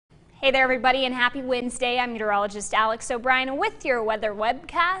Hey there everybody and happy Wednesday. I'm meteorologist Alex O'Brien with your weather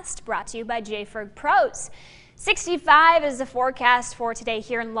webcast brought to you by Jferg Pros. 65 is the forecast for today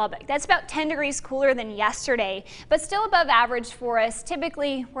here in Lubbock. That's about 10 degrees cooler than yesterday, but still above average for us.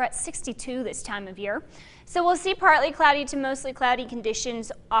 Typically, we're at 62 this time of year. So we'll see partly cloudy to mostly cloudy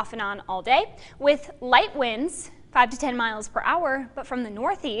conditions off and on all day with light winds, 5 to 10 miles per hour, but from the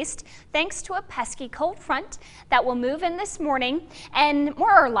northeast, thanks to a pesky cold front that will move in this morning and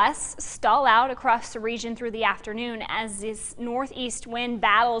more or less stall out across the region through the afternoon as this northeast wind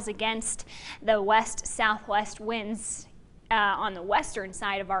battles against the west-southwest winds on the western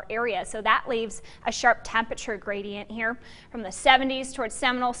side of our area. So that leaves a sharp temperature gradient here from the 70s towards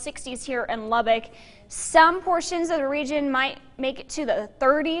Seminole, 60s here in Lubbock. Some portions of the region might make it to the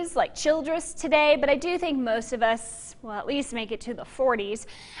 30s like Childress today, but I do think most of us will at least make it to the 40s.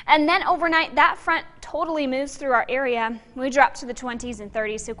 And then overnight that front totally moves through our area. We drop to the 20s and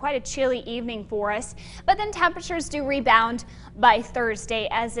 30s, so quite a chilly evening for us. But then temperatures do rebound by Thursday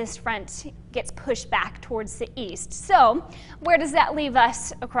as this front gets pushed back towards the east. So where does that leave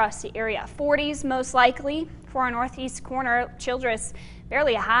us across the area? 40s most likely for our northeast corner. Childress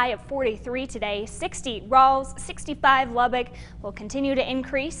barely a high of 43 today. 60 Rawls, 65 Lubbock will continue to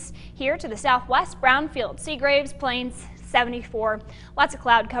increase here to the southwest. Brownfield, Seagraves, Plains 74. Lots of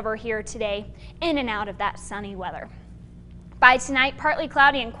cloud cover here today, in and out of that sunny weather. By tonight, partly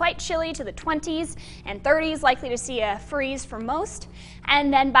cloudy and quite chilly to the 20s and 30s, likely to see a freeze for most.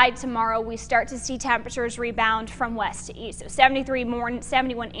 And then by tomorrow, we start to see temperatures rebound from west to east. So 73 Morton,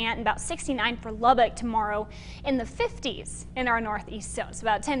 71 Ant, and about 69 for Lubbock tomorrow, in the 50s in our northeast zone. So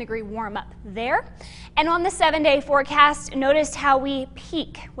about 10-degree warm up there. And on the 7-day forecast, notice how we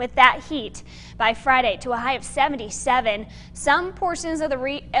peak with that heat by Friday to a high of 77. Some portions of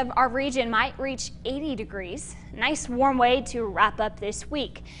our region might reach 80 degrees. Nice warm way to wrap up this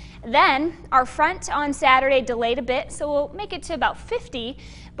week. Then our front on Saturday delayed a bit, so we'll make it to about 50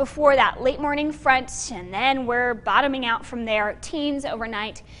 before that late morning front, and then we're bottoming out from there. Teens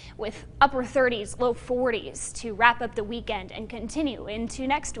overnight with upper 30s, low 40s to wrap up the weekend and continue into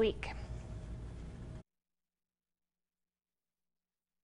next week.